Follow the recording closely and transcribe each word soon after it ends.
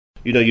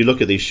You look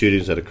at these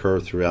shootings that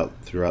occur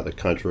throughout the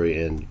country,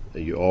 and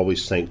you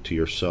always think to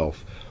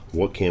yourself,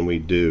 what can we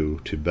do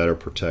to better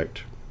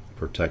protect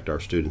our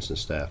students and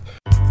staff?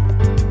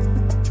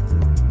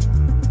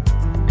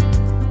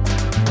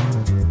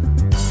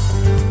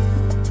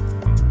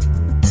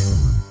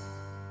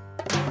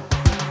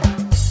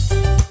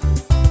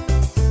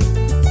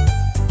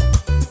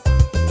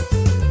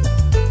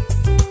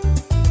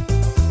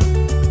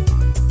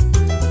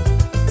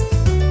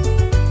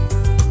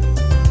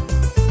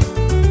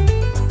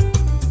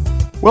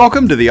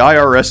 Welcome to the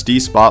IRSD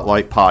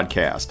Spotlight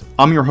Podcast.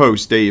 I'm your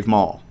host, Dave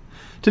Mall.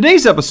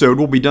 Today's episode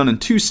will be done in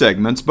two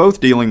segments,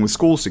 both dealing with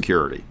school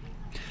security.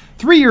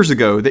 3 years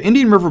ago, the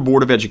Indian River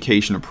Board of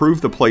Education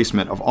approved the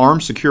placement of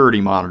armed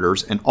security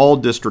monitors in all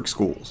district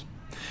schools.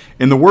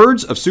 In the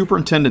words of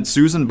Superintendent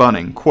Susan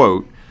Bunning,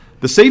 quote,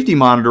 "The safety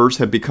monitors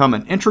have become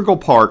an integral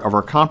part of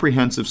our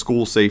comprehensive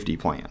school safety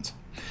plans.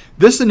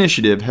 This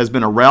initiative has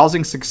been a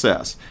rousing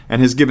success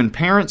and has given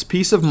parents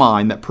peace of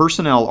mind that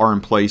personnel are in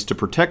place to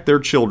protect their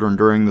children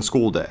during the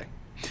school day.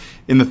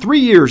 In the 3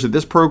 years that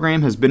this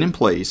program has been in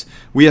place,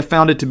 we have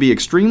found it to be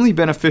extremely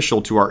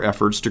beneficial to our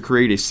efforts to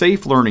create a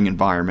safe learning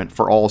environment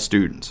for all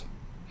students."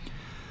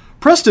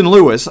 Preston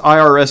Lewis,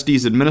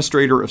 IRSD's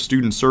Administrator of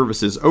Student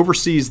Services,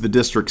 oversees the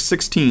district's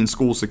 16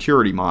 school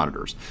security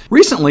monitors.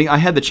 Recently, I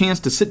had the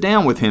chance to sit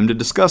down with him to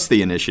discuss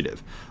the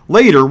initiative.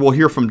 Later, we'll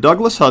hear from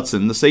Douglas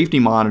Hudson, the safety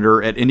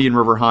monitor at Indian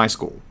River High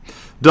School.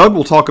 Doug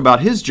will talk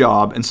about his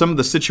job and some of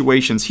the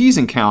situations he's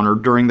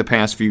encountered during the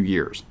past few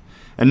years.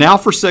 And now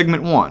for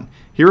segment one.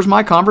 Here's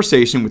my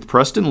conversation with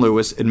Preston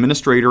Lewis,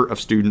 Administrator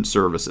of Student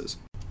Services.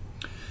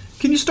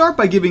 Can you start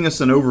by giving us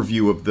an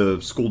overview of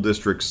the school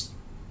district's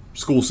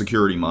school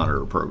security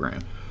monitor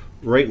program?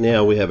 Right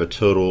now we have a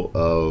total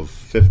of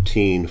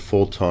 15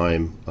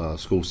 full-time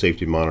school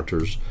safety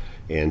monitors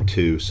and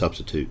 2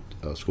 substitute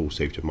school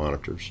safety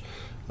monitors.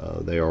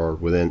 They are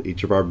within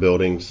each of our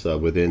buildings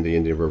within the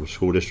Indian River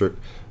School District.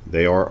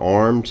 They are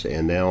armed,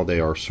 and now they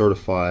are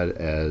certified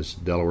as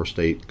Delaware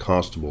State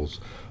constables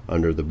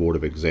under the Board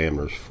of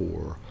Examiners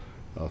for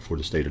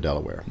the state of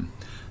Delaware.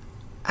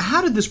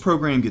 How did this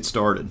program get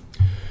started?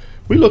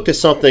 We looked at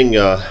something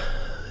a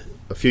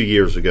few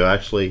years ago,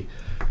 actually,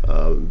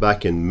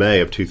 back in May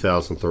of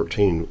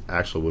 2013,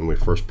 actually when we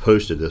first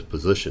posted this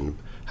position.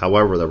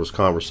 However, there was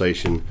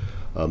conversation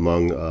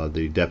among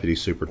the deputy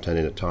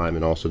superintendent at the time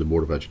and also the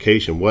Board of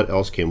Education. What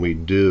else can we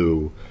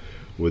do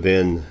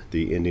within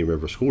the Indian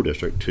River School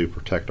District to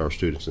protect our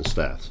students and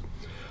staff?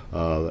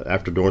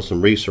 After doing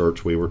some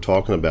research, we were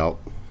talking about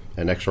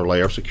an extra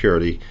layer of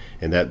security,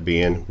 and that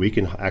being we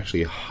can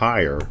actually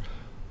hire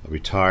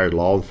retired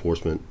law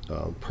enforcement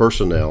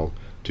personnel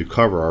to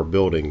cover our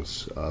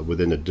buildings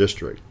within the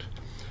district.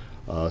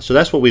 So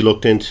that's what we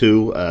looked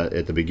into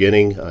at the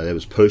beginning. It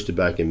was posted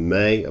back in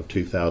May of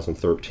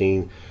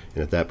 2013,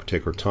 and at that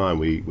particular time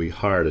we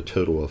hired a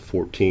total of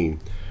 14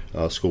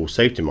 school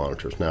safety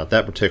monitors. Now at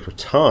that particular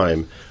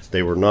time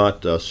they were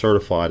not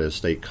certified as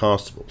state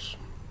constables.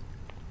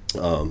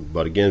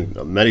 But again,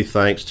 many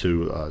thanks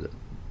to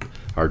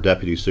our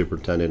deputy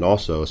superintendent, and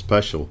also a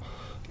special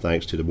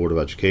thanks to the Board of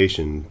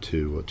Education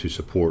to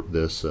support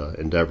this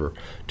endeavor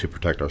to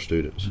protect our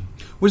students.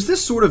 Was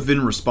this sort of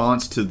in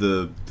response to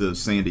the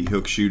Sandy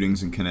Hook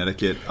shootings in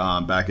Connecticut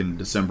back in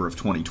December of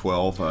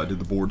 2012? Did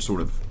the board sort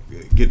of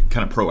get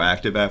kind of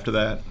proactive after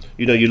that?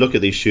 You look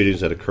at these shootings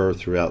that occur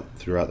throughout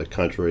the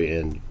country,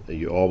 and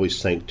you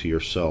always think to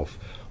yourself,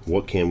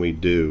 what can we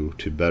do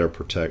to better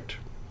protect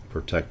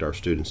our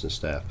students and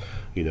staff?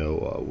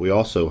 We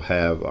also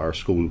have our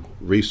school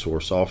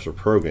resource officer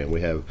program.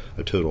 We have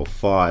a total of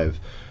 5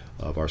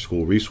 of our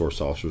school resource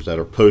officers that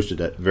are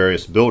posted at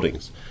various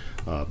buildings.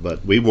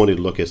 But we wanted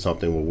to look at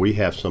something where we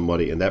have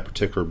somebody in that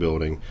particular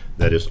building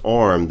that is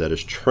armed, that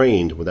is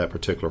trained with that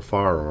particular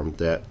firearm,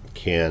 that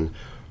can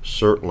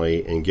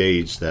certainly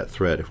engage that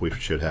threat if we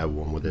should have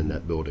one within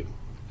that building.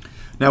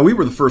 Now, we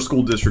were the first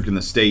school district in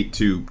the state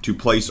to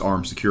place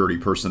armed security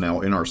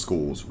personnel in our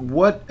schools.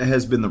 What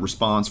has been the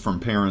response from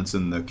parents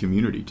in the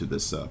community to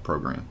this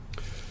program?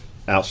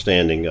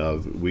 Outstanding.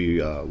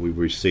 We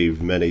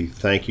received many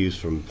thank yous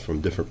from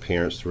different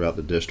parents throughout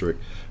the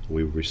district.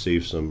 We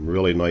received some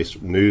really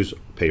nice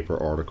newspaper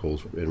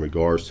articles in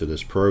regards to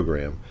this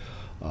program.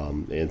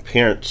 And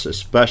parents,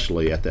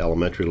 especially at the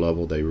elementary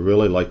level, they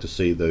really like to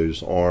see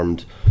those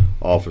armed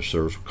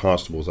officers,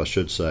 constables I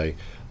should say,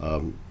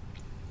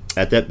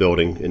 at that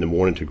building in the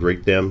morning to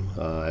greet them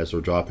as they're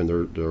dropping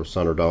their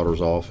son or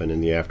daughters off, and in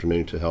the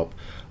afternoon to help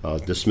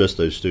dismiss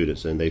those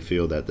students. And they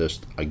feel that this,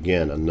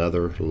 again,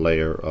 another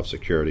layer of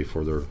security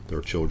for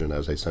their children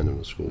as they send them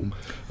to school.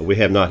 But we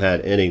have not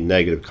had any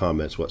negative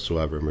comments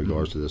whatsoever in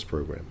regards to this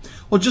program.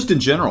 Well, just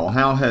in general,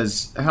 how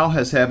has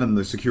having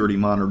the security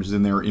monitors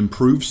in there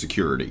improved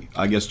security?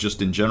 I guess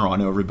just in general, I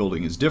know every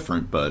building is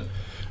different, but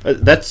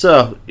that's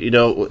some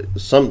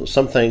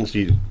things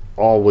you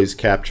always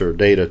capture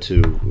data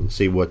to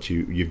see what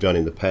you've done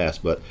in the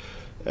past, but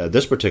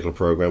this particular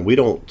program, we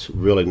don't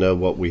really know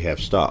what we have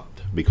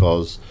stopped,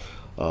 because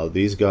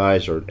these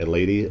guys and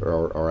ladies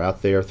are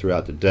out there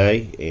throughout the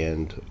day,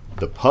 and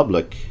the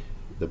public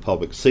the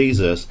public sees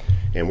this,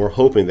 and we're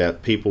hoping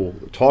that people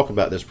talk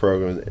about this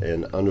program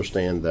and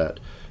understand that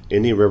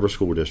Indian River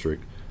School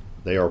District,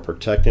 they are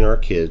protecting our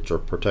kids or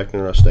protecting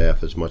our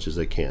staff as much as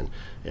they can.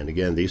 And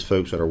again, these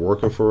folks that are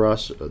working for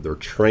us, they're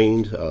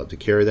trained to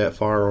carry that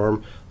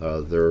firearm.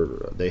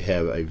 They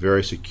have a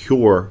very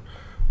secure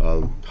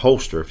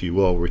holster, if you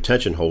will,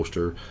 retention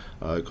holster,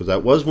 because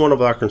that was one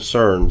of our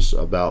concerns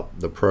about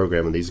the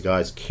program and these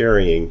guys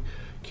carrying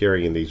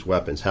these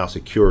weapons. How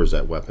secure is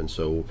that weapon?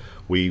 So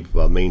we've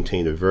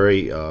maintained a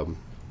very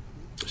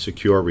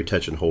secure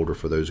retention holder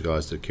for those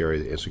guys to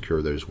carry and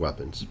secure those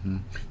weapons. Mm-hmm.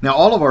 Now,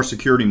 all of our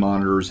security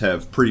monitors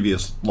have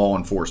previous law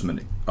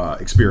enforcement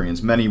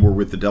experience. Many were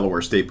with the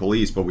Delaware State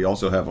Police, but we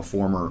also have a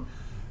former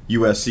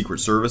U.S. Secret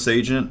Service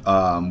agent.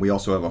 We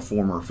also have a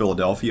former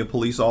Philadelphia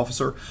police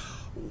officer.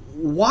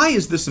 Why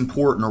is this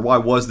important, or why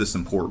was this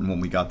important when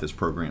we got this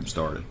program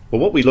started?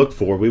 Well, what we looked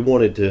for, we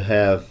wanted to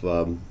have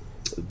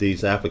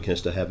these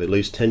applicants to have at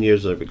least 10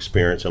 years of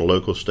experience in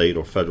local, state,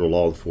 or federal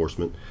law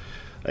enforcement.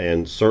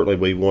 And certainly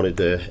we wanted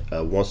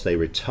to, once they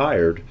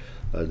retired,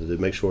 to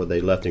make sure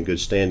they left in good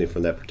standing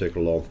from that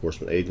particular law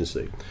enforcement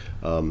agency.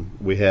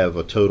 We have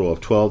a total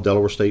of 12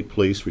 Delaware State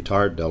Police,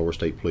 retired Delaware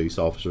State Police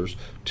officers,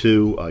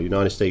 2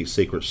 United States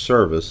Secret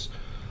Service,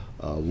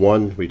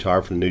 1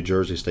 retired from New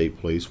Jersey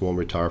State Police, 1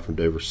 retired from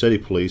Dover City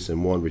Police,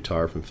 and 1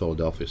 retired from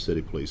Philadelphia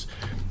City Police.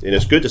 And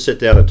it's good to sit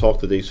down and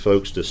talk to these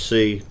folks to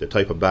see the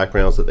type of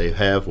backgrounds that they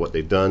have, what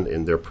they've done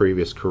in their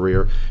previous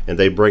career, and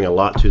they bring a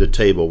lot to the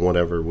table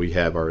whenever we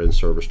have our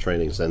in-service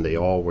trainings, and they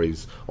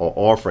always are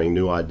offering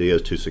new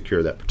ideas to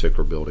secure that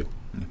particular building.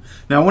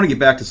 Now, I want to get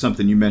back to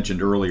something you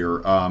mentioned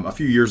earlier. A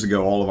few years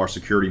ago, all of our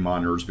security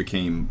monitors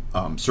became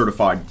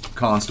certified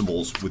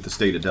constables with the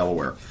state of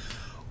Delaware.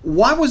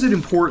 Why was it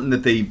important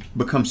that they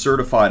become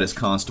certified as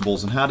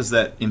constables, and how does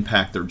that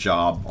impact their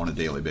job on a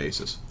daily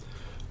basis?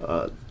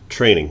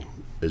 Training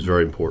is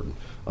very important.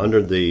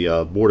 Under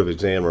the Board of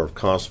Examiner of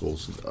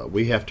Constables,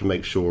 we have to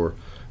make sure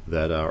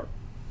that our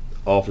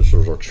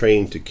officers are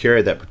trained to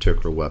carry that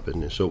particular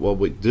weapon. And so what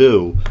we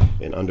do,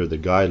 and under the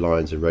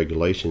guidelines and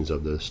regulations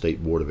of the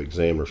State Board of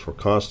Examiners for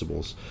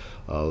Constables,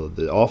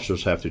 the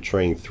officers have to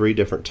train 3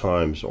 different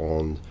times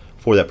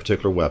for that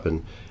particular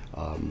weapon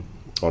on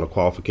a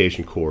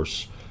qualification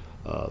course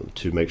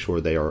to make sure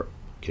they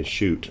can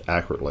shoot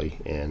accurately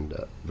and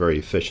very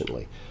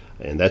efficiently.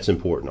 And that's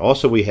important.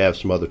 Also, we have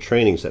some other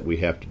trainings that we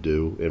have to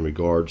do in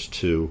regards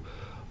to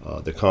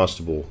the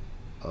constable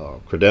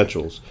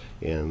credentials,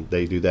 and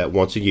they do that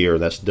once a year.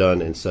 That's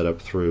done and set up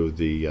through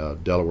the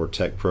Delaware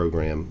Tech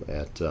program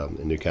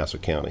in Newcastle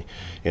County.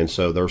 And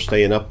so they're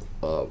staying up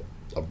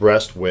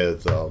abreast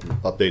with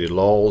updated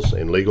laws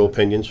and legal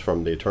opinions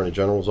from the Attorney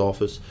General's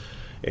office,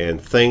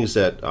 and things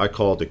that I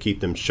call to keep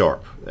them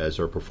sharp as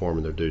they're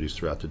performing their duties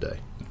throughout the day.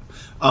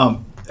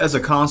 As a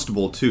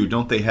constable, too,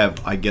 don't they have,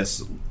 I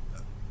guess,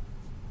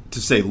 to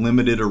say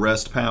limited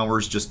arrest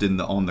powers just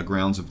on the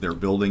grounds of their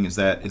building? Is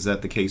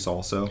that the case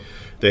also?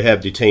 They have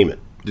detainment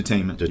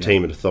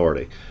yeah.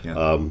 authority,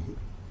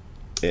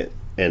 Yeah.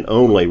 And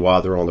only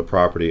while they're on the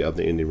property of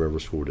the Indian River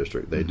School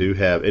District. They do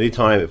have,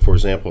 anytime, for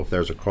example, if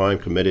there's a crime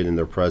committed in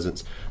their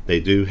presence, they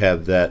do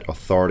have that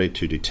authority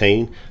to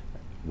detain.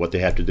 What they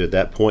have to do at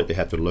that point, they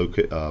have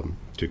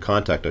to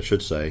contact, I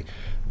should say,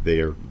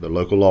 the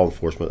local law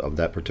enforcement of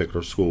that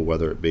particular school,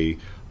 whether it be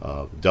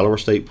Delaware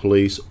State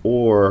Police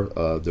or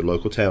the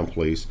local town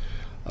police,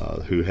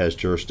 who has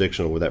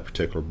jurisdiction over that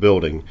particular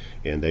building,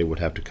 and they would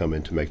have to come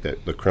in to make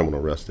the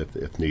criminal arrest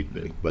if need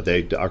be. But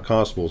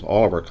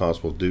all of our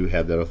constables do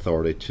have that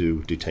authority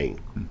to detain.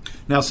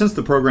 Now, since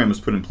the program was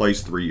put in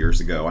place 3 years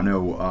ago, I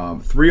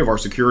know 3 of our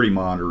security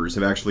monitors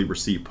have actually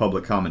received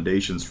public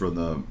commendations from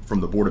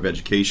the Board of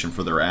Education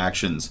for their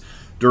actions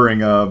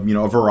during a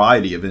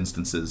variety of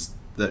instances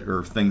that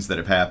are things that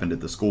have happened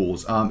at the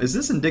schools. Is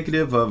this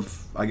indicative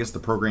of, I guess, the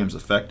program's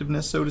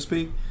effectiveness, so to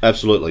speak?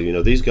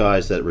 Absolutely. These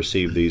guys that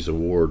receive these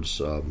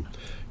awards,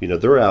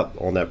 they're out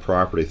on that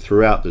property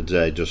throughout the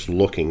day just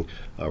looking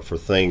for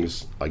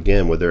things.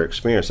 Again, with their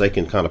experience, they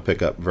can kind of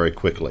pick up very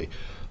quickly,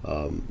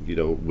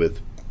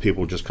 with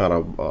people just kind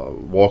of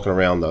walking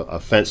around a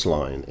fence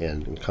line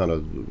and kind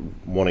of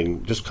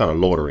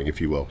loitering,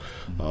 if you will.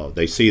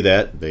 They see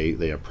that,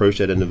 they approach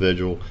that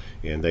individual,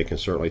 and they can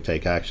certainly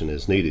take action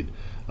as needed.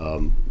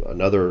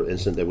 Another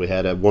incident that we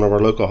had at one of our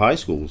local high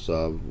schools,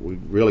 we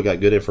really got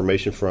good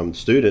information from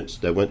students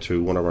that went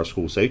to one of our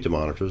school safety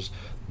monitors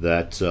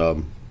that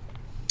a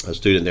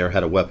student there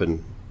had a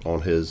weapon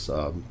on his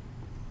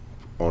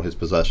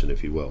possession,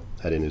 if you will,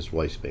 had in his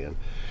waistband.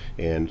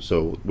 And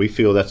so we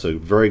feel that's a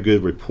very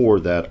good rapport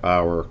that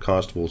our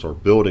constables are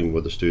building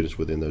with the students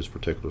within those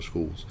particular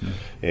schools. Mm-hmm.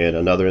 And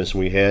another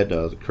incident we had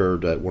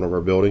occurred at one of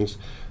our buildings.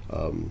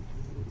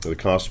 The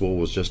constable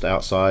was just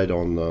outside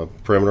on the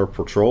perimeter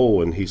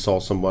patrol, and he saw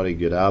somebody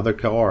get out of their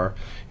car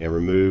and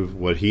remove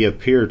what he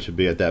appeared to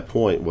be at that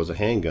point was a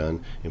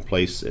handgun and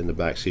place in the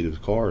back seat of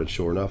the car. And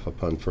sure enough,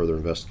 upon further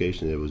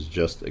investigation, it was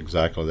just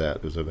exactly that.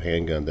 It was a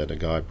handgun that a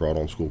guy brought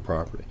on school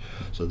property.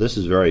 So this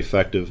is very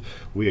effective.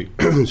 We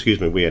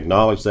we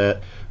acknowledge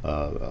that.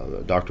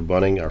 Dr.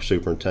 Bunning, our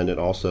superintendent,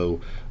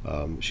 also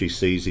she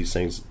sees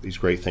these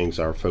great things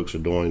our folks are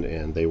doing,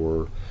 and they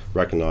were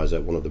recognized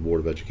at one of the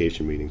Board of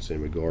Education meetings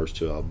in regards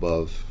to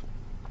Above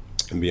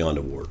and Beyond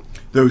Award.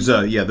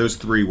 Those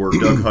three were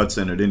Doug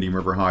Hudson at Indian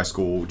River High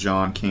School,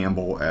 John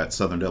Campbell at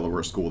Southern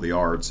Delaware School of the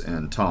Arts,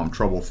 and Tom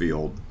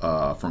Troublefield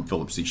from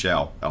Philip C.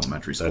 Schau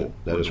Elementary School.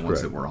 That is the correct.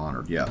 ones that were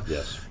honored. Yeah.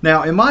 Yes.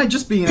 Now, am I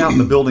just being out in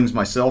the buildings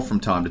myself from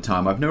time to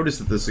time? I've noticed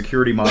that the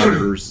security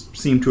monitors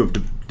seem to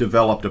have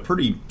developed a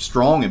pretty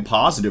strong and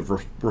positive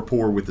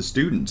rapport with the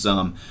students.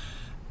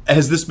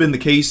 Has this been the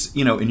case,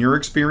 in your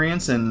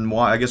experience, and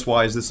why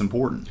is this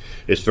important?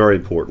 It's very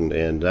important,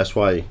 and that's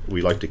why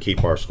we like to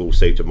keep our school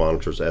safety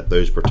monitors at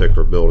those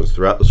particular buildings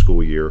throughout the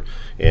school year,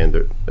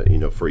 and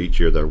for each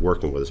year they're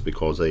working with us,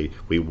 because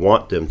we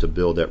want them to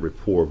build that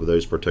rapport with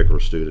those particular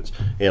students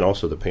and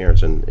also the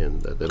parents that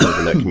live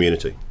in that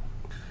community.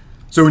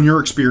 So in your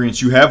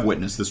experience, you have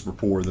witnessed this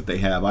rapport that they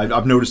have.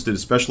 I've noticed it,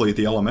 especially at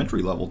the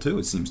elementary level, too.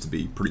 It seems to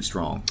be pretty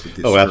strong with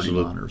the security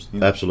monitors.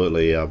 Yeah.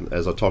 Absolutely.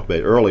 As I talked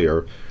about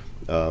earlier,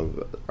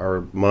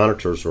 our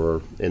monitors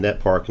are in that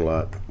parking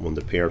lot when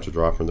the parents are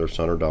dropping their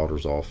son or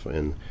daughters off,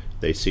 and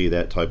they see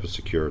that type of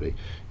security,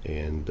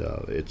 and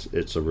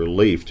it's a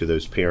relief to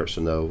those parents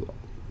to know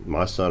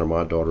my son or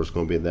my daughter is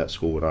going to be in that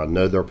school, and I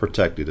know they're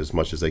protected as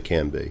much as they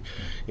can be.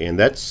 And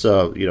that's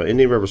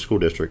Indian River School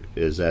District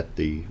is at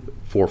the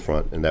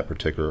forefront in that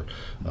particular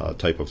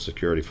type of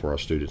security for our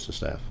students and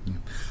staff.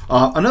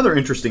 Another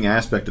interesting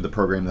aspect of the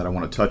program that I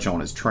want to touch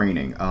on is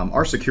training.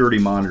 Our security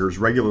monitors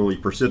regularly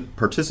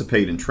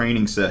participate in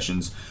training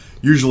sessions,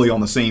 usually on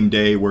the same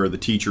day where the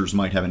teachers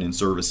might have an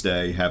in-service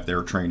day, have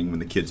their training when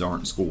the kids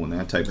aren't in school, and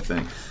that type of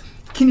thing.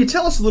 Can you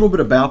tell us a little bit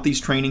about these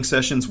training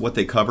sessions, what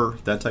they cover,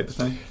 that type of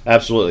thing?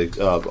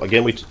 Absolutely.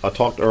 Again, I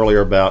talked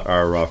earlier about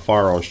our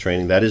firearms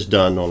training. That is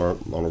done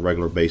on a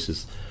regular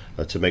basis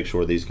to make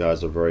sure these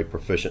guys are very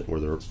proficient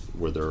with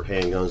their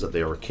handguns that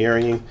they are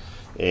carrying.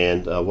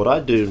 And what I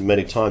do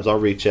many times, I'll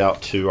reach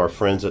out to our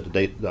friends at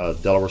the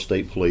Delaware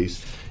State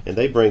Police, and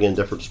they bring in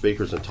different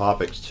speakers and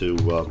topics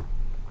to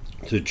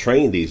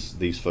train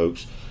these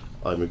folks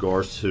in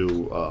regards to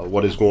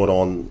what is going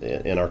on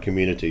in our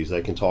communities.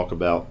 They can talk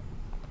about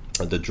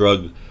the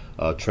drug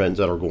trends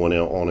that are going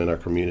on in our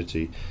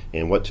community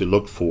and what to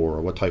look for,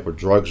 or what type of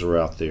drugs are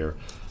out there.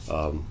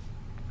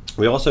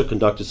 We also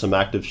conducted some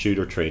active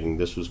shooter training.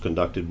 This was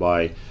conducted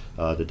by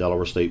the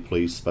Delaware State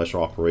Police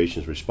Special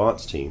Operations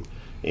Response Team,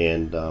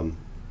 and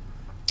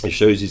it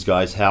shows these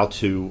guys how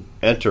to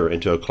enter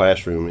into a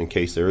classroom in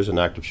case there is an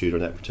active shooter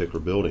in that particular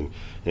building.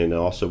 And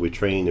also we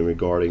train in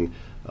regarding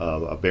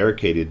a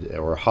barricaded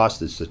or a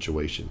hostage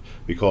situation,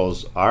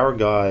 because our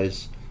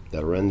guys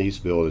that are in these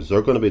buildings,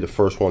 they're going to be the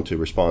first one to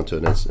respond to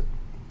an incident.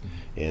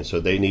 And so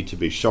they need to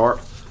be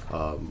sharp.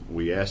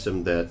 We ask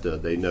them that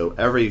they know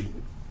every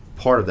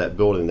part of that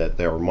building that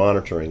they're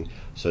monitoring,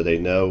 so they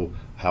know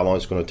how long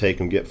it's going to take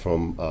them to get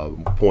from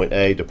point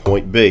A to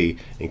point B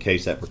in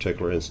case that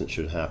particular incident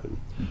should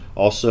happen.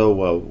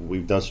 Also,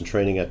 we've done some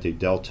training at the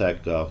Del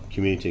Tech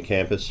Community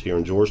Campus here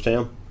in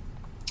Georgetown,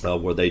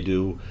 where they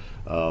do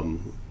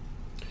some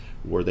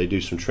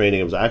training.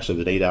 It was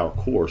actually an 8-hour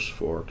course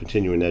for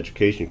continuing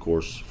education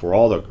course for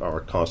all our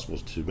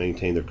constables to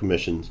maintain their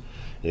commissions.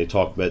 And they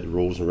talked about the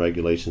rules and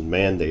regulations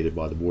mandated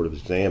by the Board of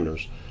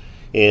Examiners.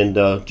 And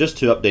just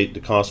to update the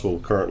constable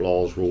with current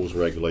laws, rules, and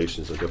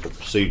regulations and different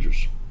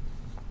procedures.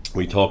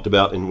 We talked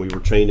about, and we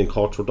were trained in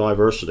cultural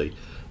diversity.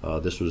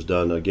 This was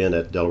done again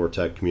at Delaware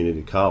Tech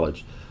Community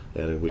College.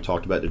 And we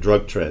talked about the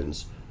drug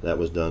trends. That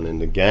was done in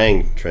the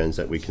gang trends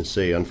that we can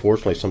see,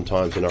 unfortunately,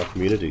 sometimes in our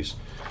communities.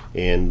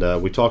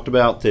 And we talked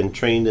about and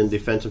trained in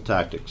defensive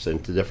tactics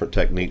and the different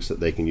techniques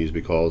that they can use,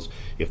 because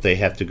if they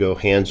have to go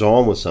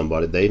hands-on with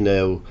somebody, they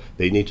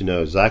need to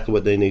know exactly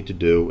what they need to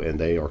do, and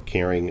they are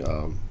carrying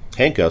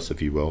handcuffs,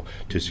 if you will,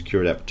 to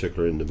secure that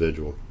particular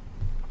individual.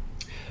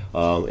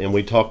 And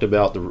we talked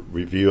about the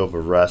review of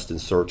arrest and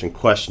search and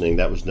questioning.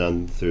 That was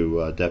done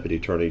through Deputy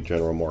Attorney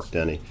General Mark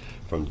Denny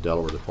from the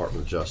Delaware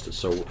Department of Justice.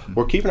 So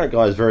we're keeping our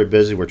guys very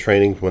busy. We're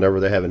training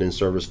whenever they have an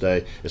in-service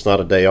day. It's not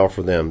a day off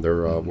for them.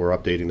 We're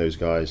updating those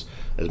guys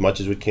as much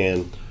as we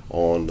can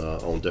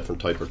on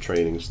different type of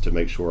trainings to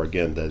make sure,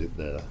 again,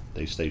 that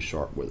they stay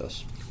sharp with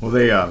us. Well,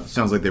 they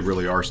sounds like they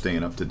really are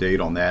staying up to date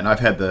on that. And I've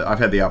had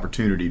the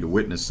opportunity to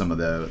witness some of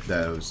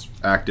those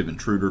active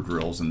intruder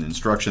drills, and the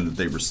instruction that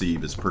they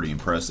receive is pretty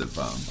impressive.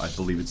 I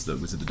believe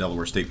was it the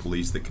Delaware State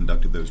Police that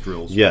conducted those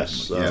drills?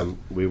 Yes, yeah.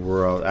 We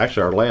were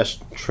actually our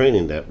last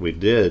training that we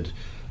did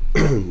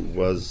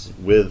was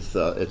with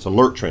it's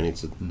alert training.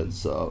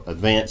 It's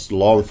advanced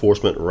law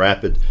enforcement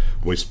rapid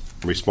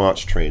response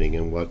training,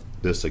 and what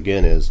this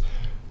again is,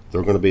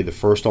 they're going to be the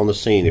first on the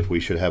scene if we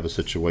should have a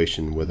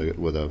situation with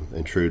a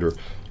intruder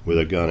with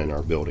a gun in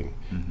our building,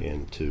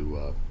 and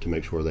to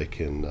make sure they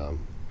can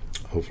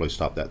hopefully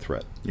stop that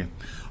threat. Yeah.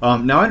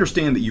 Now I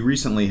understand that you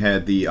recently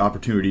had the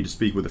opportunity to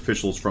speak with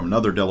officials from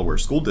another Delaware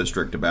school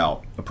district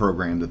about a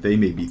program that they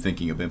may be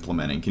thinking of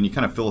implementing. Can you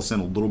kind of fill us in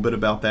a little bit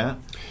about that?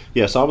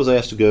 Yes, I was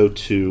asked to go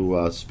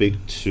to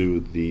speak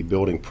to the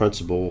building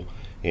principal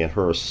and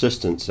her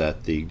assistants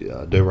at the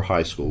Dover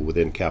High School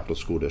within Capital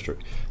School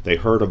District. They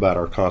heard about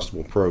our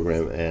constable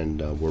program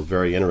and were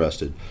very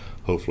interested,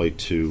 hopefully,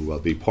 to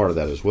be part of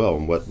that as well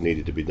and what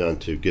needed to be done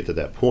to get to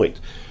that point.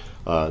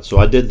 So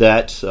I did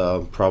that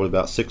probably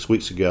about 6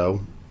 weeks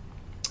ago,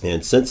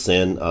 and since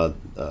then,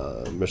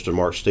 Mr.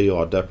 Mark Steele,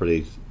 our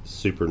deputy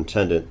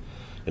superintendent,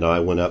 and I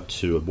went up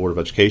to a Board of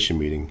Education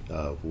meeting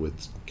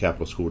with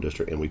Capital School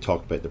District, and we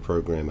talked about the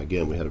program.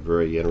 Again, we had a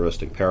very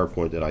interesting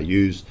PowerPoint that I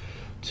used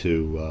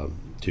to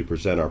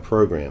present our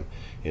program,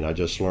 and I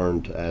just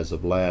learned as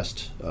of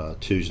last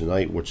Tuesday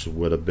night, which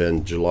would have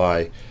been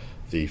July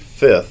the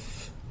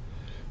 5th,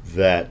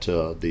 that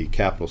the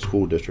Capital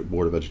School District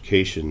Board of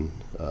Education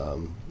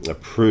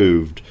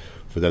approved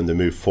for them to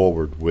move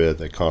forward with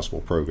a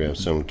constable program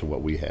similar to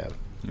what we have.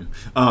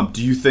 Yeah.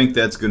 Do you think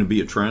that's going to be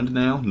a trend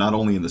now, not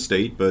only in the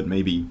state, but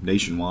maybe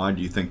nationwide?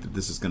 Do you think that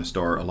this is going to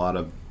start, a lot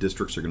of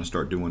districts are going to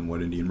start doing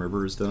what Indian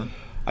River has done?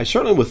 I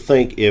certainly would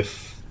think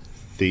if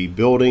the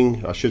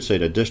building, I should say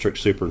the district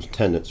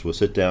superintendents, will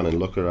sit down and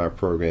look at our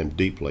program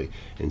deeply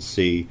and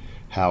see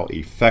how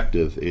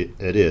effective it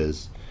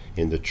is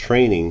in the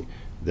training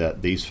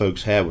that these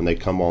folks have when they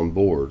come on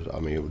board. I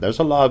mean, there's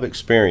a lot of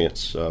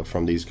experience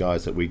from these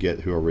guys that we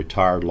get who are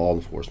retired law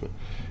enforcement.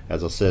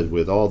 As I said,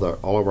 with all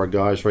of our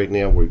guys right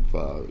now, we've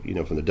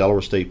from the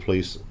Delaware State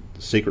Police,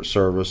 the Secret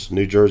Service,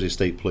 New Jersey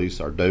State Police,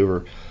 our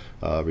Dover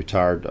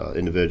retired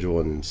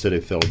individual, and the City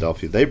of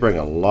Philadelphia. They bring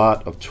a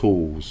lot of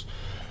tools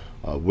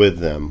with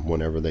them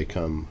whenever they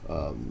come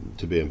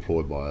to be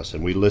employed by us,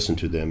 and we listen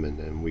to them,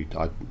 and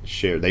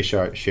they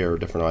share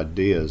different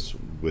ideas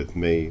with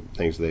me,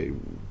 things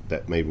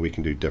that maybe we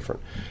can do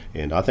different.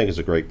 And I think it's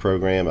a great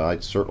program. I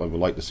certainly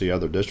would like to see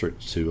other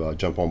districts to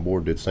jump on board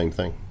and do the same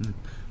thing.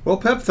 Well,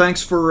 Pep,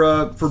 thanks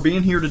for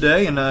being here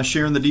today and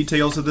sharing the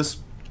details of this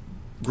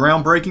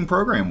groundbreaking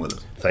program with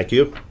us. Thank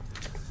you.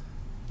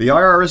 The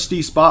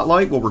IRSD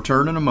Spotlight will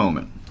return in a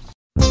moment.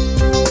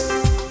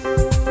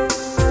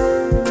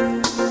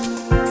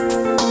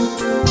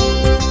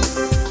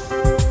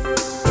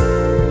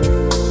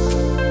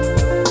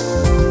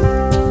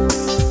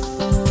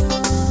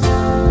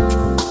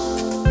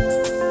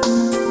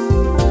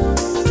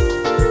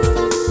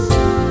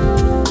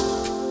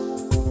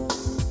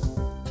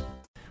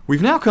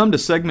 We've now come to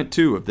segment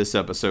 2 of this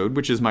episode,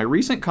 which is my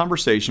recent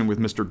conversation with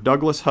Mr.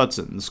 Douglas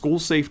Hudson, the school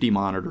safety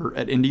monitor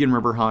at Indian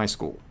River High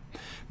School.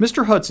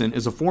 Mr. Hudson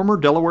is a former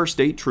Delaware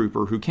State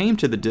trooper who came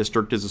to the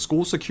district as a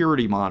school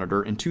security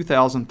monitor in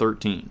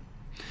 2013.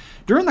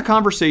 During the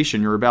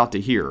conversation you're about to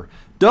hear,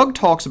 Doug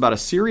talks about a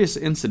serious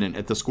incident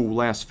at the school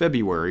last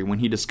February when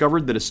he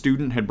discovered that a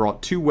student had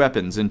brought 2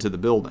 weapons into the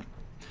building.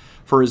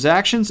 For his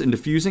actions in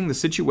defusing the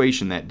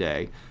situation that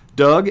day,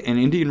 Doug and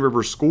Indian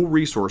River's school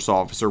resource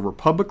officer were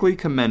publicly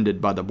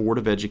commended by the Board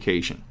of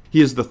Education.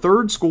 He is the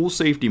 3rd school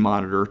safety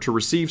monitor to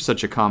receive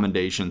such a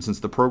commendation since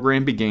the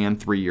program began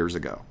 3 years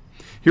ago.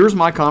 Here's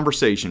my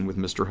conversation with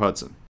Mr.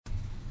 Hudson.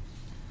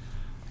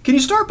 Can you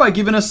start by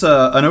giving us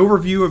an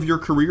overview of your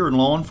career in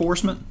law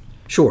enforcement?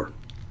 Sure.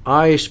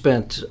 I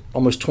spent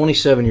almost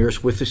 27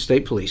 years with the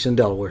state police in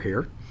Delaware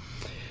here,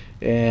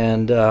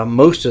 and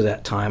most of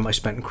that time I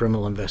spent in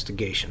criminal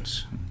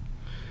investigations,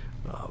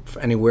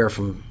 anywhere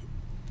from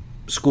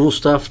school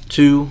stuff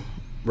to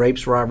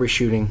rapes, robbery,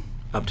 shooting,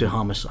 up to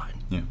homicide.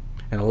 Yeah.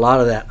 And a lot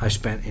of that I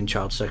spent in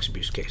child sex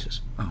abuse cases.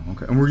 Oh,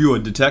 okay. And were you a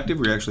detective?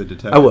 Were you actually a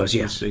detective? I was,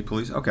 yes. State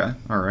police? Okay,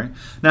 all right.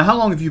 Now, how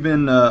long have you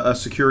been a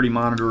security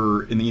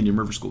monitor in the Indian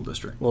River School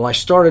District? Well, I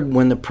started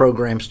when the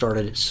program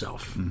started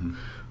itself.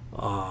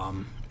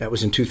 Mm-hmm. That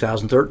was in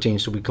 2013,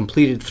 so we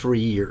completed 3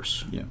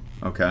 years. Yeah,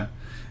 okay.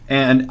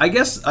 And I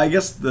guess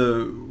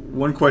the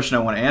one question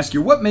I want to ask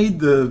you, what made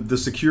the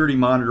security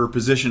monitor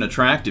position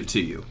attractive to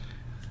you?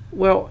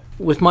 Well,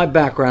 with my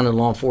background in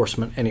law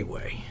enforcement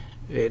anyway,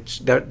 it's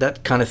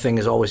that kind of thing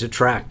is always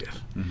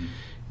attractive. Mm-hmm.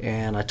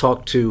 And I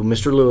talked to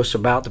Mr. Lewis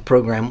about the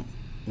program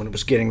when it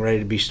was getting ready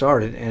to be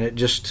started, and it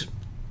just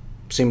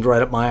seemed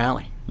right up my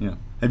alley. Yeah.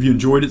 Have you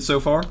enjoyed it so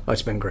far? Oh,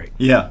 it's been great.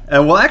 Yeah.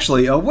 Well,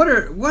 actually, what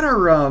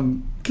are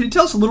can you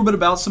tell us a little bit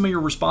about some of your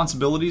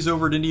responsibilities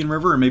over at Indian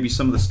River and maybe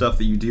some of the stuff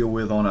that you deal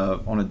with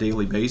on a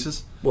daily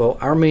basis? Well,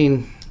 our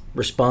main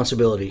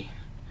responsibility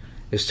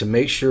is to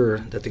make sure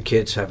that the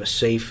kids have a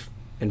safe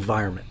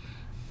environment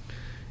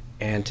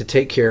and to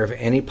take care of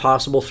any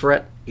possible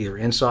threat either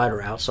inside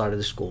or outside of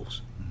the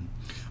schools.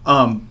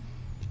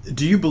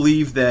 Do you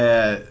believe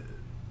that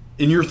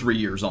in your 3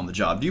 years on the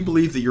job, do you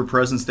believe that your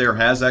presence there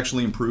has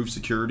actually improved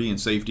security and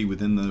safety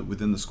within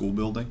the school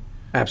building?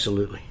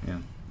 Absolutely. Yeah,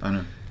 I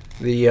know.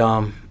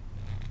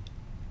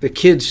 The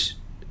kids,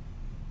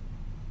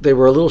 they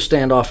were a little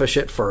standoffish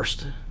at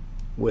first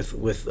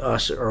with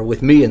us or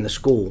with me in the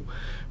school,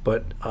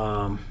 but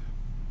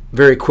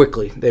very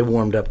quickly they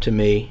warmed up to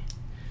me,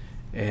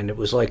 and it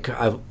was like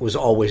I was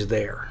always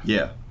there.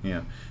 Yeah.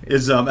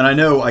 And I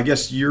know, I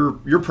guess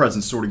your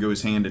presence sort of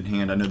goes hand in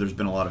hand. I know there's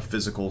been a lot of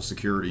physical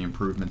security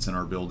improvements in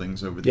our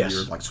buildings over the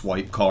years, like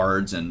swipe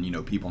cards,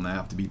 and people now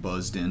have to be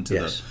buzzed into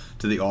yes.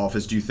 the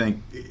office. Do you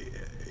think,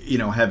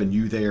 having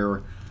you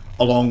there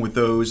along with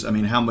those, I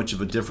mean, how much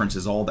of a difference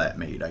has all that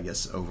made, I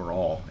guess,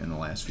 overall in the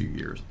last few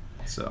years?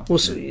 So, well,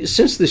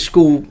 since the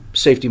school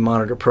safety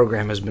monitor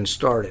program has been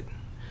started,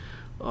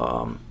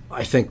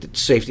 I think that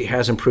safety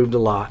has improved a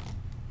lot.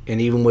 And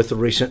even with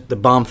the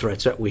bomb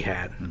threats that we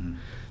had,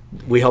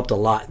 we helped a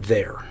lot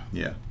there.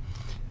 Yeah.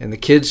 And the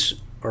kids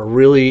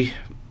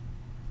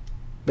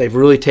they've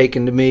really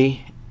taken to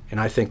me, and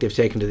I think they've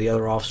taken to the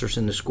other officers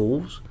in the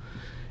schools.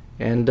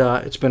 And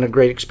it's been a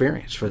great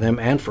experience for them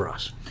and for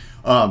us.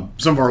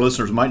 Some of our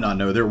listeners might not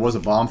know there was a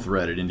bomb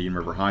threat at Indian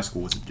River High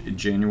School. Was it in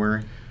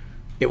January?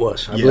 It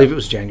was. I believe it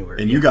was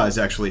January. And you guys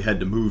actually had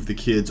to move the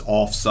kids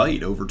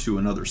off-site over to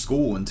another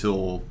school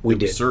until it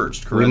was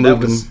searched, correct? We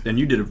moved them. And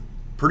you did a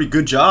pretty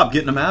good job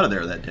getting them out of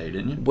there that day,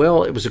 didn't you?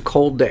 Well, it was a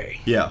cold day.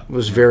 Yeah. It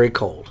was very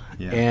cold.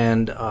 Yeah.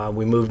 And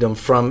we moved them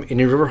from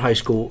Indian River High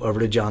School over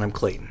to John M.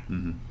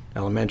 Clayton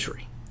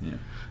Elementary. Yeah.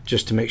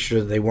 Just to make sure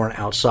that they weren't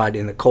outside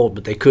in the cold,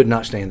 but they could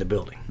not stay in the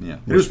building. Yeah,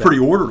 it was pretty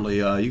orderly.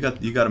 You got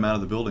them out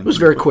of the building. It was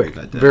very quick,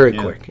 very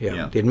quick.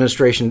 Yeah. The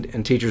administration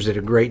and teachers did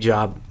a great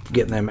job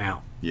getting them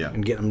out. Yeah.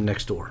 And getting them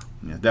next door.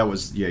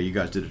 Yeah, you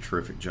guys did a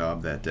terrific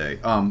job that day.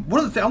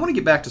 One of the I want to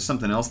get back to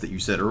something else that you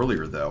said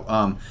earlier, though,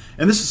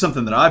 and this is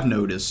something that I've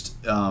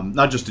noticed,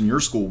 not just in your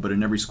school, but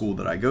in every school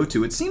that I go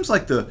to. It seems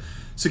like the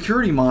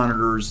security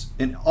monitors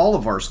in all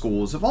of our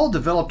schools have all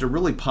developed a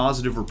really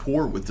positive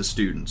rapport with the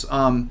students.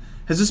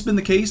 Has this been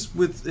the case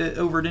with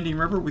over at Indian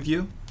River with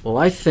you? Well,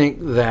 I think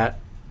that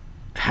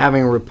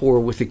having a rapport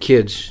with the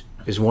kids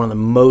is one of the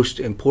most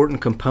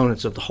important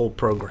components of the whole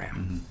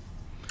program.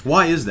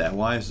 Why is that?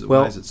 Why is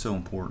it so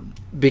important?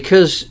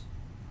 Because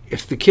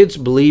if the kids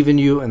believe in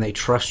you and they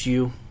trust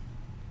you,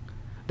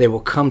 they will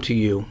come to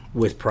you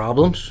with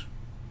problems,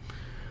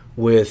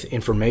 with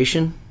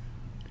information,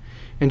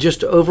 and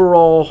just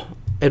overall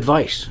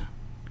advice.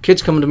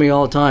 Kids come to me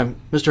all the time,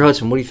 Mr.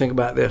 Hudson, what do you think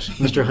about this?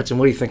 Mr. Hudson,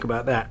 what do you think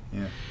about that?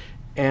 Yeah.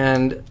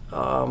 And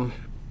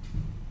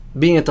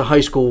being at the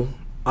high school,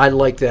 I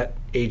like that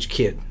age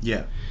kid.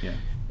 Yeah.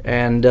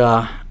 And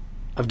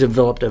I've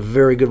developed a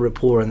very good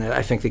rapport, and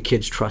I think the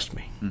kids trust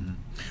me.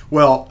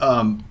 Well,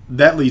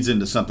 that leads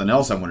into something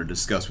else I want to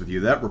discuss with you.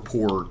 That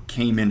rapport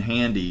came in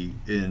handy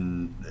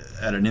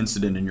at an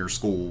incident in your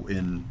school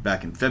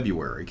back in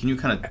February. Can you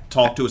kind of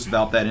talk to us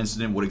about that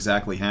incident, what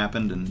exactly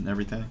happened and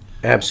everything?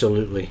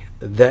 Absolutely.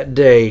 That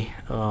day,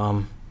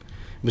 it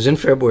was in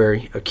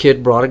February, a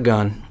kid brought a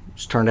gun.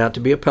 It turned out to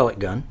be a pellet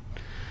gun,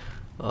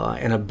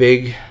 and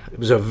it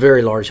was a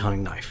very large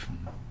hunting knife.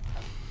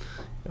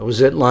 It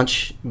was at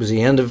lunch. It was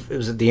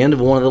at the end of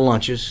one of the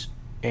lunches,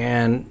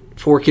 and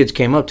 4 kids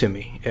came up to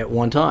me at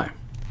one time.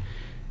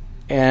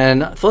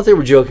 And I thought they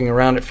were joking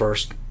around at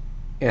first.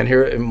 And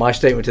here, my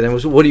statement to them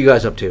was, "What are you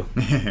guys up to?"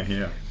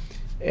 Yeah.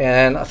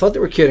 And I thought they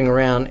were kidding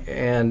around,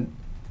 and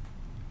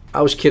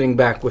I was kidding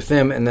back with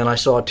them. And then I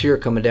saw a tear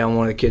coming down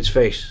one of the kids'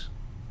 face.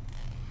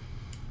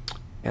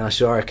 And I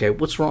said, "All right, okay,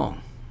 what's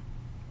wrong?"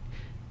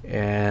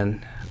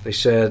 And they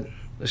said,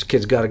 "This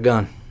kid's got a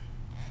gun."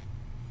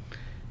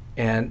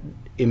 And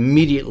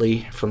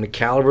immediately, from the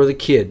caliber of the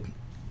kid,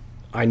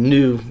 I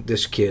knew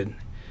this kid.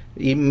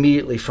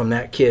 Immediately from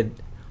that kid,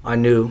 I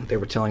knew they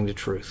were telling the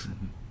truth.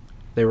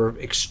 They were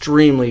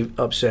extremely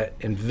upset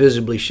and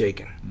visibly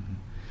shaken.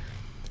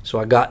 So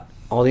I got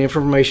all the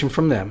information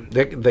from them.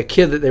 The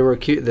kid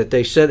that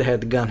they said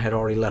had the gun had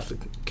already left the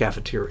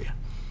cafeteria.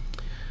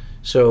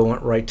 So I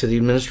went right to the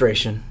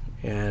administration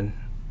and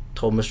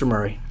told Mr.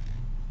 Murray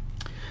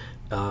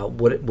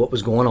what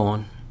was going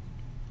on.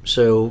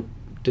 So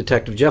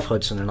Detective Jeff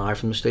Hudson and I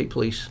from the state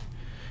police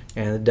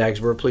and the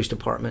Dagsboro Police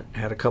Department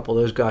had a couple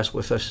of those guys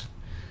with us.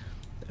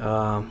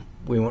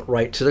 We went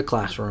right to the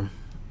classroom,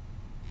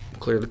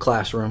 cleared the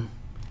classroom,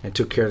 and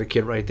took care of the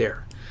kid right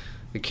there.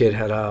 The kid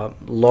had a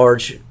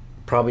large,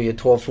 probably a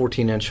 12,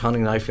 14-inch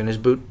hunting knife in his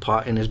boot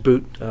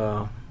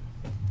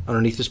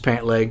underneath his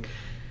pant leg.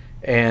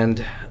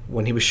 And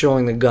when he was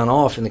showing the gun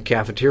off in the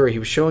cafeteria, he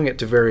was showing it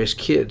to various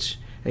kids,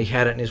 and he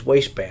had it in his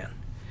waistband.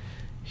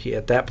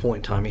 At that point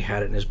in time, he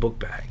had it in his book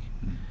bag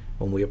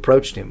when we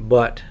approached him.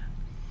 But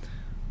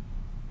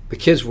the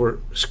kids were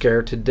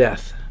scared to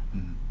death,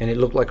 and it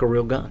looked like a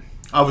real gun.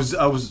 I was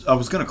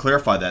going to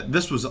clarify that.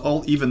 This was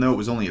even though it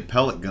was only a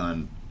pellet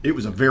gun, it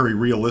was a very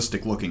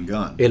realistic looking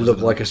gun. It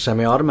looked like a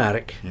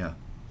semi-automatic. Yeah.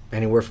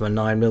 Anywhere from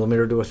a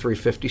 9mm to a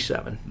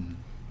 .357.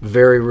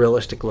 Very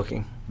realistic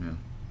looking. Yeah.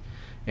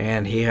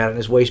 And he had it in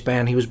his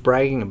waistband. He was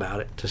bragging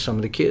about it to some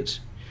of the kids.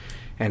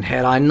 And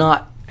had I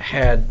not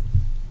had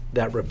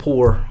that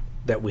rapport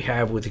that we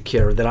have with the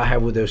kid, or that I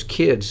have with those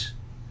kids,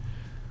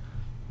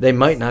 they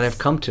might not have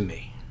come to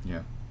me.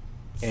 Yeah.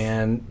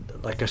 And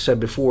like I said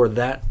before,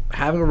 that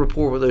having a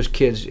rapport with those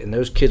kids, and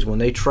those kids, when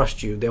they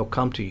trust you, they'll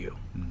come to you.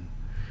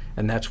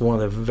 And that's one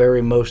of the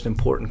very most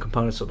important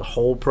components of the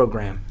whole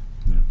program.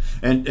 Yeah.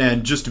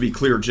 And just to be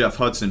clear, Jeff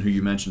Hudson, who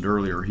you mentioned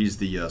earlier, he's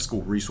the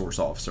school resource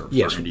officer for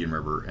Yes. Indian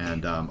River,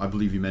 and I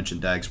believe you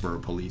mentioned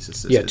Dagsboro Police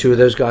assisted. Yeah, two of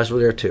those guys were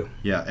there too.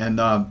 Yeah,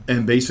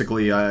 and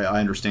basically, I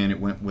understand it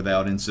went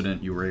without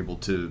incident. You were able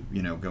to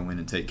go in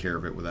and take care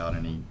of it without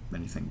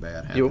anything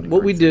bad Yeah, happening. what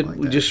or we anything did, like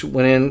we that. just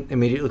went in,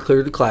 immediately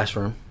cleared the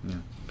classroom,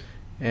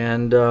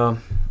 and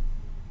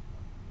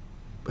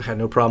had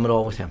no problem at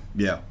all with him.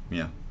 Yeah,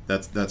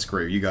 that's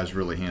great. You guys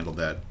really handled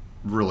that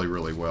really,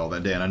 really well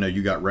that day, and I know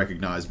you got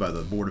recognized by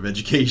the Board of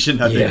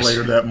Education, I think, Yes.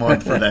 later that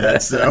month for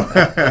that. So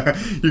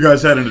you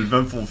guys had an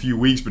eventful few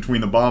weeks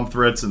between the bomb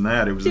threats and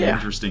that. It was an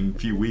interesting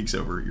few weeks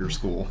over at your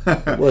school.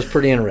 It was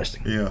pretty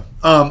interesting. Yeah.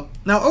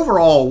 Now,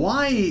 overall,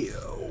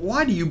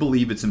 why do you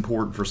believe it's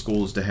important for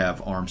schools to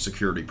have armed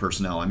security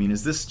personnel? I mean,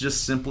 is this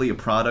just simply a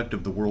product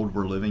of the world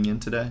we're living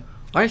in today?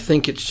 I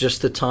think it's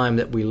just the time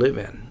that we live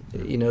in.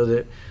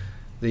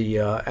 The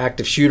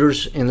active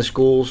shooters in the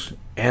schools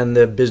and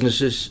the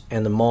businesses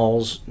and the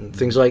malls and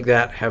things like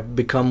that have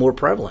become more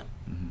prevalent.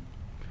 Mm-hmm.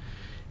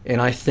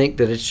 And I think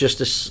that it's just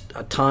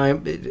a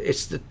time.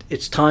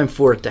 It's time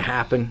for it to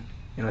happen,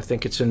 and I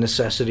think it's a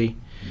necessity.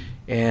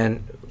 Mm-hmm.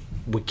 And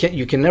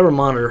you can never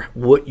monitor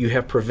what you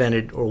have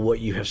prevented or what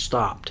you have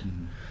stopped.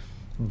 Mm-hmm.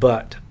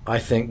 But I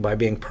think by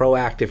being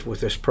proactive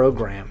with this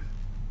program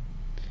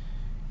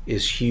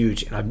is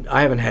huge, and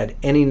I haven't had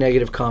any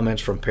negative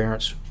comments from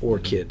parents or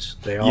kids.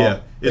 They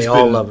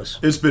all love us.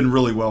 It's been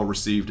really well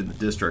received in the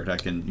district. I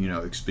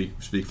can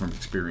speak from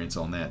experience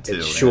on that too.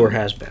 It sure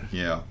has been.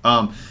 Yeah.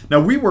 Now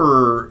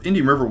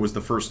Indian River was the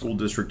first school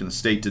district in the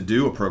state to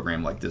do a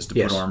program like this to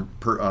put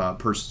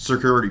armed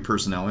security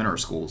personnel in our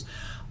schools.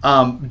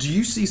 Do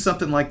you see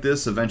something like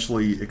this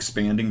eventually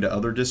expanding to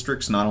other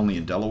districts, not only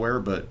in Delaware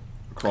but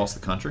across the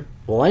country?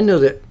 Well, I know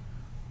that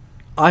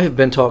I have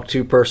been talked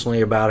to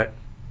personally about it.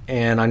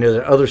 And I know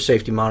that other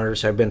safety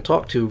monitors have been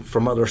talked to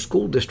from other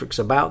school districts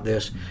about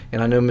this. Mm-hmm.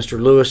 And I know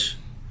Mr. Lewis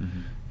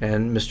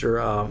and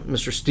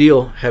Mr.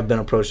 Steele have been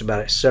approached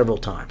about it several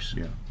times.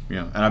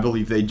 Yeah. And I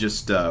believe they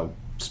just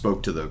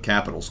spoke to the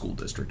Capital School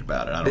District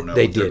about it. I don't know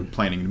if they're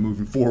planning to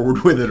moving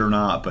forward with it or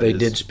not. But they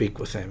did speak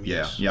with them. Yeah.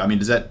 Yes. Yeah. I mean,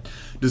 does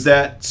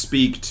that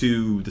speak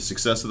to the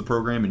success of the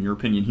program, in your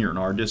opinion, here in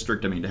our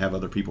district? I mean, to have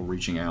other people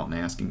reaching out and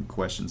asking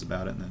questions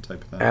about it and that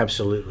type of thing?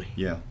 Absolutely.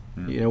 Yeah.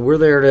 We're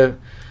there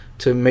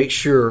to make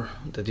sure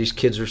that these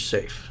kids are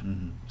safe.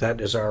 Mm-hmm. That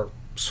is our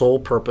sole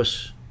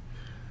purpose.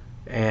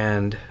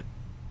 And,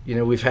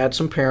 we've had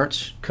some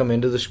parents come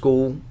into the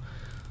school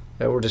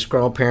that were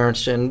disgruntled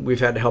parents, and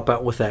we've had to help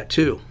out with that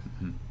too.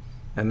 Mm-hmm.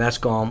 And that's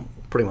gone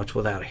pretty much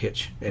without a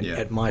hitch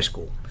at my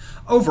school.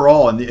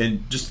 Overall,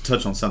 and just to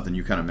touch on something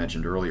you kind of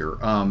mentioned earlier,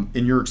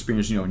 in your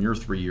experience, in your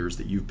 3 years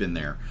that you've been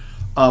there,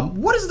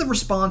 what has the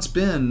response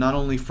been, not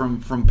only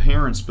from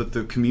parents but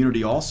the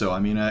community also?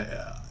 I mean,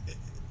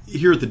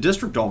 here at the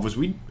district office,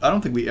 I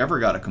don't think we ever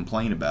got a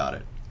complaint about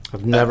it.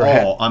 I've never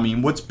had. I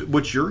mean,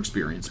 what's your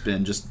experience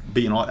been, just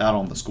being out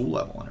on the school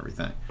level and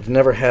everything? I've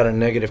never had a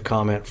negative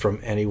comment from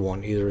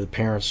anyone, either the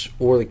parents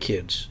or the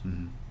kids.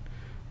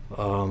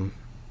 Mm-hmm.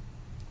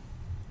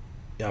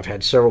 I've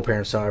had several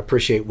parents say, "I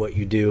appreciate what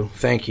you do.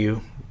 Thank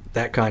you,"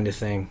 that kind of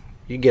thing.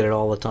 You get it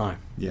all the time.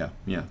 Yeah,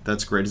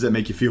 that's great. Does that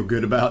make you feel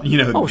good about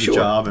the sure.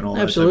 job and all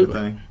Absolutely. that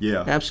type of thing?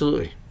 Yeah,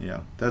 absolutely.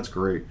 Yeah, that's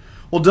great.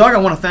 Well, Doug, I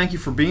want to thank you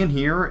for being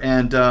here,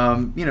 and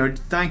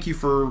thank you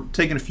for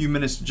taking a few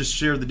minutes to just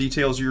share the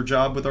details of your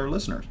job with our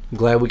listeners. I'm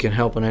glad we can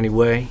help in any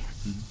way,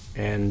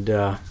 and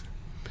I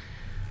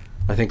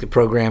think the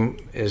program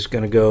is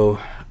going to go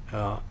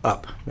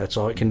up. That's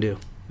all it can do.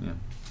 Yeah.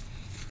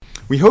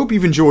 We hope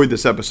you've enjoyed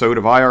this episode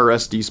of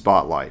IRSD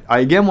Spotlight. I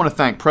again want to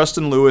thank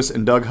Preston Lewis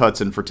and Doug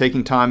Hudson for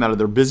taking time out of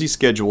their busy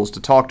schedules to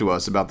talk to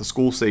us about the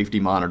School Safety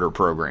Monitor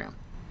program.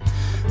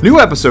 New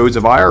episodes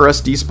of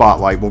IRSD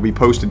Spotlight will be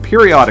posted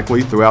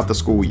periodically throughout the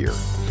school year.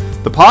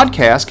 The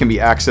podcast can be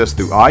accessed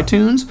through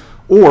iTunes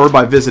or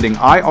by visiting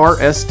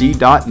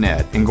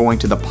irsd.net and going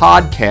to the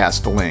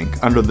podcast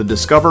link under the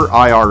Discover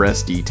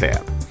IRSD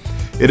tab.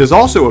 It is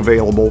also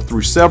available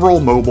through several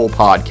mobile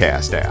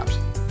podcast apps.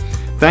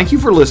 Thank you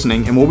for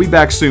listening, and we'll be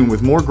back soon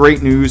with more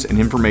great news and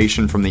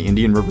information from the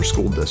Indian River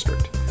School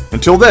District.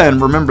 Until then,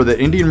 remember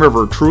that Indian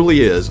River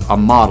truly is a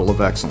model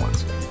of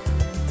excellence.